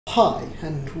Hi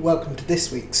and welcome to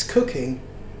this week's Cooking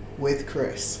with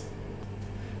Chris.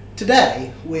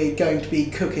 Today we're going to be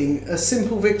cooking a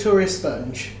simple Victoria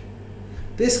sponge.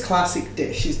 This classic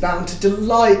dish is bound to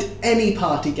delight any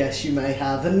party guest you may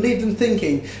have and leave them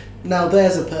thinking, now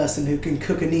there's a person who can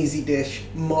cook an easy dish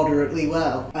moderately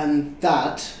well. And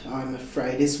that, I'm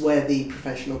afraid, is where the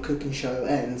professional cooking show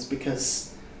ends because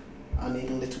I need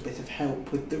a little bit of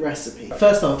help with the recipe.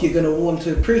 First off, you're going to want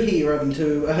to preheat your oven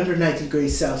to 180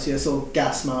 degrees Celsius or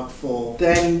gas mark 4.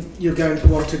 Then you're going to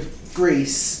want to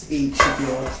grease each of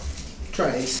your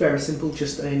trays. Very simple,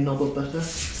 just a knob of butter.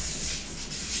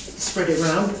 Spread it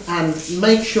around and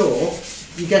make sure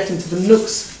you get into the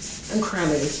nooks and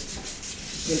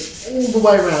crannies all the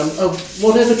way around of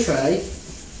whatever tray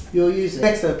you're using.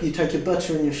 Next up, you take your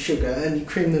butter and your sugar and you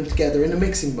cream them together in a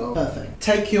mixing bowl. Perfect.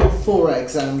 Take your 4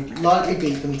 eggs and lightly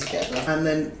beat them together and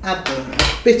then add them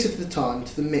a bit at a time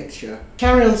to the mixture.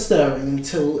 Carry on stirring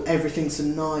until everything's a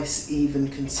nice even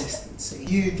consistency.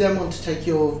 You then want to take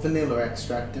your vanilla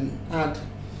extract and add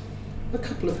a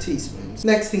couple of teaspoons.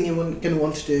 Next thing you're going to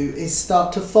want to do is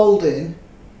start to fold in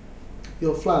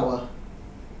your flour.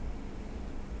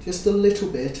 Just a little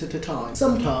bit at a time.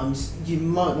 Sometimes you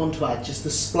might want to add just a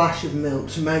splash of milk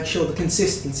to make sure the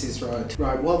consistency is right.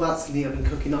 Right, while that's in the oven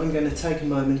cooking, I'm going to take a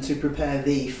moment to prepare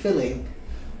the filling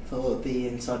for the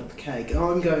inside of the cake.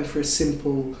 I'm going for a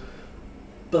simple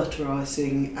butter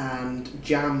icing and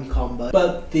jam combo,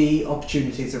 but the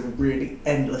opportunities are really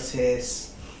endless here.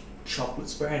 Chocolate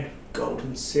spread,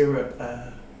 golden syrup,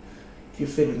 if you're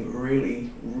feeling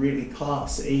really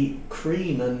classy,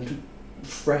 cream and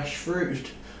fresh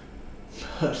fruit.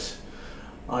 But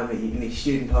I'm a uni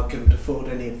student, I couldn't afford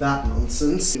any of that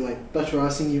nonsense. Anyway, butter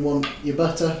icing, you want your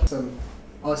butter, some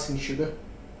icing sugar.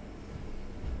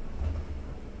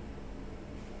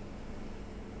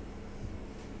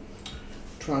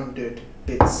 Try and do it a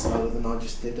bit slower than I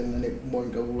just did and then it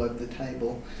won't go all over the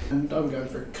table. And I'm going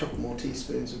for a couple more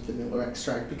teaspoons of vanilla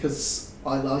extract because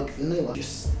I like vanilla.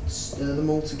 Just stir them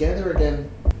all together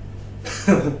again.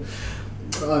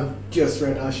 I've just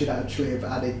read I should actually have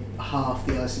added half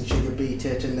the icing sugar, beat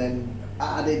it, and then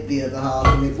added the other half,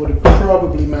 and it would have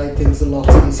probably made things a lot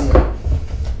easier.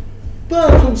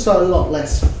 But also a lot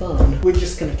less fun. We're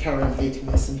just going to carry on beating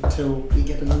this until we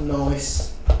get a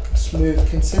nice, smooth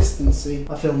consistency.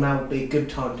 I feel now would be a good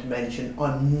time to mention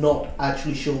I'm not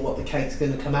actually sure what the cake's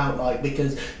going to come out like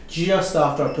because just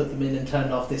after I put them in and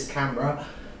turned off this camera,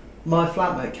 my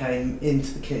flatmate came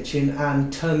into the kitchen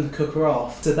and turned the cooker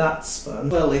off, so that's fun.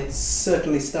 Well, it's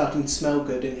certainly starting to smell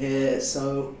good in here,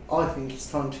 so I think it's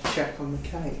time to check on the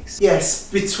cakes. Yes,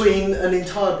 between an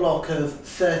entire block of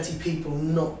 30 people,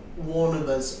 not one of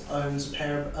us owns a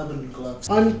pair of oven gloves.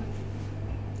 I'm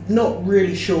not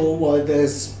really sure why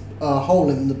there's a hole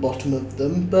in the bottom of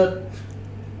them, but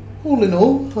all in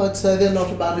all, I'd say they're not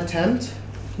a bad attempt.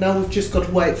 Now we've just got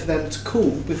to wait for them to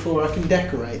cool before I can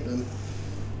decorate them.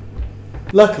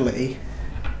 Luckily,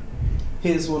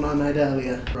 here's one I made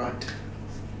earlier. Right,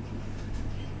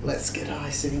 let's get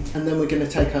icing. And then we're going to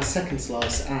take our second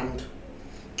slice and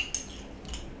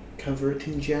cover it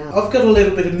in jam. I've got a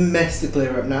little bit of mess to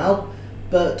clear up now,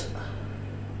 but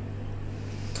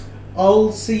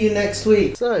I'll see you next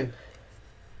week. So,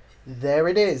 there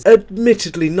it is.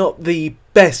 Admittedly not the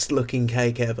best looking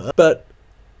cake ever, but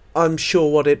I'm sure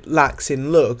what it lacks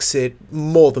in looks, it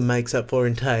more than makes up for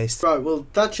in taste. Right, well,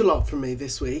 that's a lot from me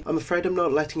this week. I'm afraid I'm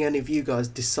not letting any of you guys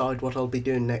decide what I'll be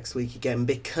doing next week again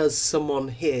because someone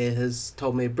here has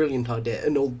told me a brilliant idea,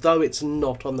 and although it's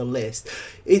not on the list,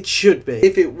 it should be.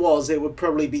 If it was, it would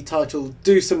probably be titled,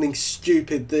 Do Something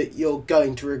Stupid That You're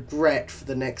Going to Regret for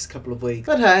the next couple of weeks.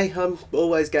 But hey, I'm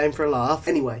always game for a laugh.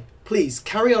 Anyway, please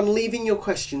carry on leaving your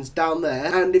questions down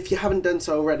there, and if you haven't done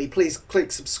so already, please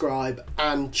click subscribe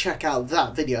and check out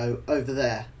that video over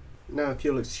there. Now, if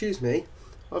you'll excuse me,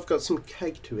 I've got some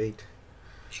cake to eat.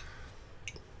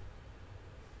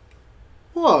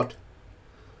 What?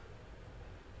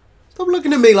 Stop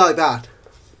looking at me like that.